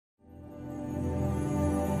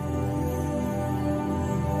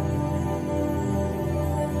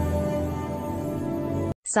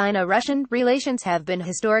Sino-Russian relations have been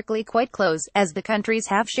historically quite close, as the countries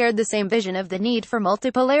have shared the same vision of the need for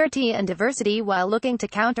multipolarity and diversity while looking to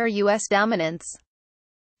counter U.S. dominance.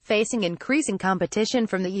 Facing increasing competition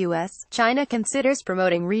from the U.S., China considers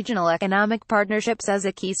promoting regional economic partnerships as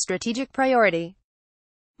a key strategic priority.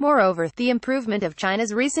 Moreover, the improvement of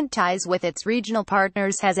China's recent ties with its regional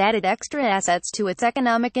partners has added extra assets to its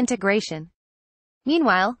economic integration.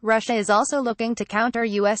 Meanwhile, Russia is also looking to counter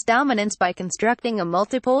U.S. dominance by constructing a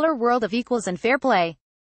multipolar world of equals and fair play.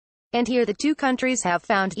 And here the two countries have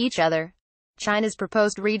found each other. China's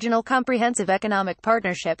proposed regional comprehensive economic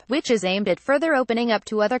partnership, which is aimed at further opening up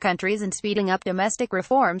to other countries and speeding up domestic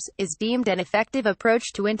reforms, is deemed an effective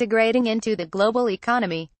approach to integrating into the global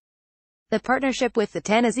economy. The partnership with the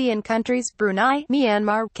 10 ASEAN countries, Brunei,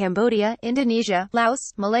 Myanmar, Cambodia, Indonesia,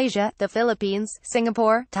 Laos, Malaysia, the Philippines,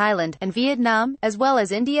 Singapore, Thailand, and Vietnam, as well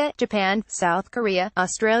as India, Japan, South Korea,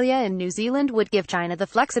 Australia and New Zealand, would give China the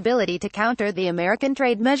flexibility to counter the American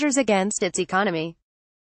trade measures against its economy.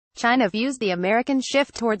 China views the American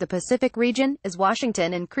shift toward the Pacific region, as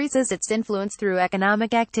Washington increases its influence through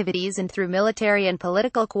economic activities and through military and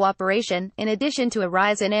political cooperation, in addition to a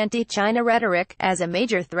rise in anti-China rhetoric, as a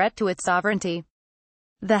major threat to its sovereignty.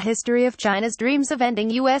 The history of China's dreams of ending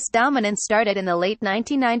U.S. dominance started in the late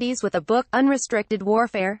 1990s with a book, Unrestricted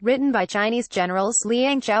Warfare, written by Chinese generals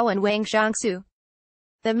Liang Chao and Wang Xiangsu.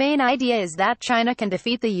 The main idea is that China can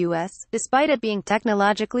defeat the U.S., despite it being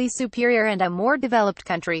technologically superior and a more developed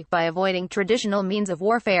country, by avoiding traditional means of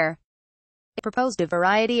warfare. It proposed a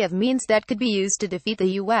variety of means that could be used to defeat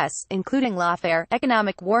the U.S., including lawfare,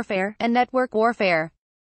 economic warfare, and network warfare.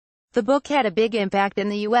 The book had a big impact in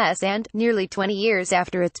the U.S. and, nearly 20 years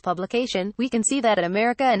after its publication, we can see that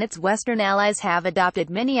America and its Western allies have adopted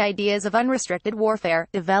many ideas of unrestricted warfare,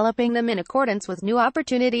 developing them in accordance with new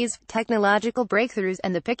opportunities, technological breakthroughs,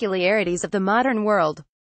 and the peculiarities of the modern world.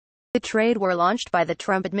 The trade war launched by the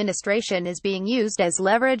Trump administration is being used as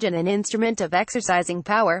leverage and an instrument of exercising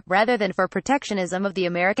power, rather than for protectionism of the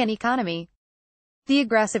American economy. The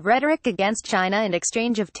aggressive rhetoric against China and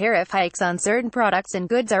exchange of tariff hikes on certain products and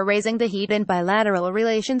goods are raising the heat in bilateral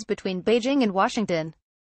relations between Beijing and Washington.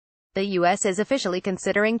 The U.S. is officially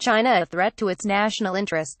considering China a threat to its national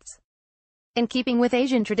interests. In keeping with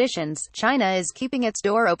Asian traditions, China is keeping its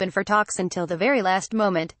door open for talks until the very last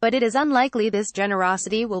moment, but it is unlikely this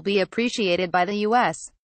generosity will be appreciated by the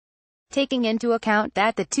U.S. Taking into account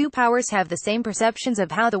that the two powers have the same perceptions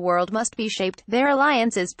of how the world must be shaped, their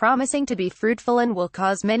alliance is promising to be fruitful and will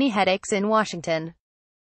cause many headaches in Washington.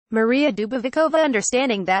 Maria Dubovicova,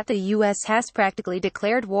 understanding that the U.S. has practically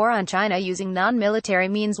declared war on China using non-military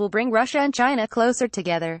means, will bring Russia and China closer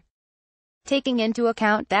together. Taking into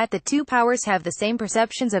account that the two powers have the same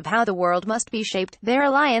perceptions of how the world must be shaped, their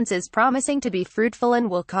alliance is promising to be fruitful and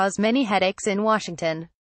will cause many headaches in Washington.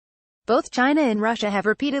 Both China and Russia have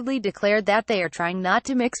repeatedly declared that they are trying not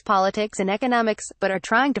to mix politics and economics, but are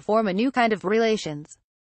trying to form a new kind of relations.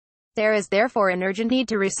 There is therefore an urgent need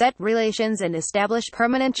to reset relations and establish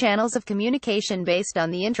permanent channels of communication based on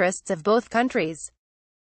the interests of both countries.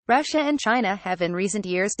 Russia and China have in recent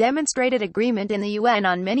years demonstrated agreement in the UN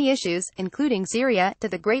on many issues, including Syria, to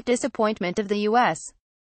the great disappointment of the U.S.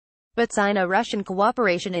 But Sino-Russian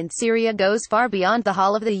cooperation in Syria goes far beyond the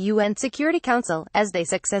hall of the UN Security Council, as they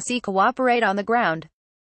successfully cooperate on the ground.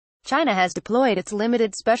 China has deployed its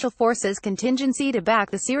limited special forces contingency to back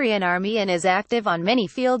the Syrian army and is active on many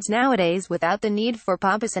fields nowadays without the need for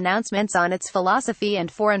pompous announcements on its philosophy and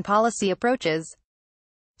foreign policy approaches.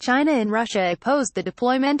 China and Russia opposed the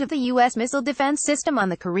deployment of the U.S. missile defense system on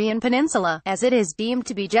the Korean peninsula, as it is deemed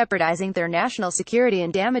to be jeopardizing their national security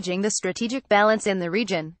and damaging the strategic balance in the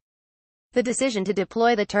region. The decision to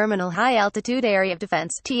deploy the Terminal High Altitude Area of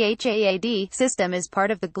Defense (THAAD) system is part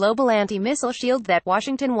of the global anti-missile shield that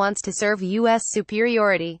Washington wants to serve U.S.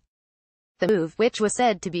 superiority. The move, which was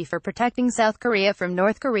said to be for protecting South Korea from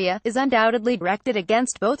North Korea, is undoubtedly directed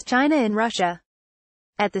against both China and Russia.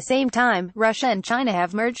 At the same time, Russia and China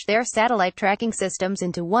have merged their satellite tracking systems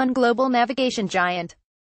into one global navigation giant.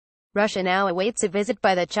 Russia now awaits a visit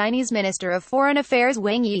by the Chinese Minister of Foreign Affairs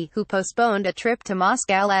Wang Yi, who postponed a trip to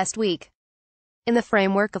Moscow last week. In the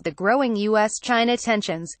framework of the growing U.S.-China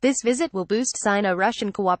tensions, this visit will boost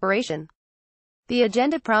Sino-Russian cooperation. The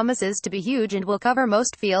agenda promises to be huge and will cover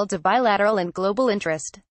most fields of bilateral and global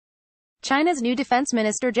interest. China's new Defense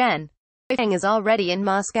Minister Zhen Wang is already in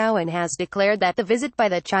Moscow and has declared that the visit by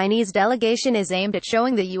the Chinese delegation is aimed at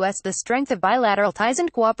showing the U.S. the strength of bilateral ties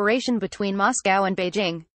and cooperation between Moscow and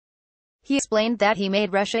Beijing. He explained that he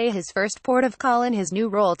made Russia his first port of call in his new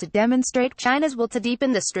role to demonstrate China's will to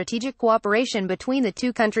deepen the strategic cooperation between the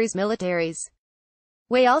two countries' militaries.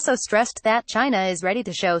 Wei also stressed that China is ready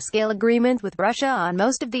to show scale agreement with Russia on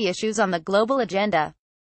most of the issues on the global agenda.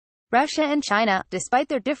 Russia and China, despite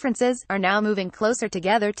their differences, are now moving closer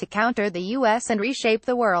together to counter the U.S. and reshape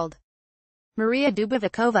the world. Maria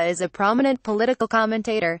Dubovicova is a prominent political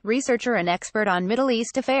commentator, researcher and expert on Middle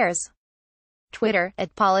East affairs. Twitter,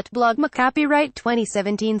 @politblogma. Copyright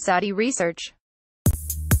 2017 Saudi Research.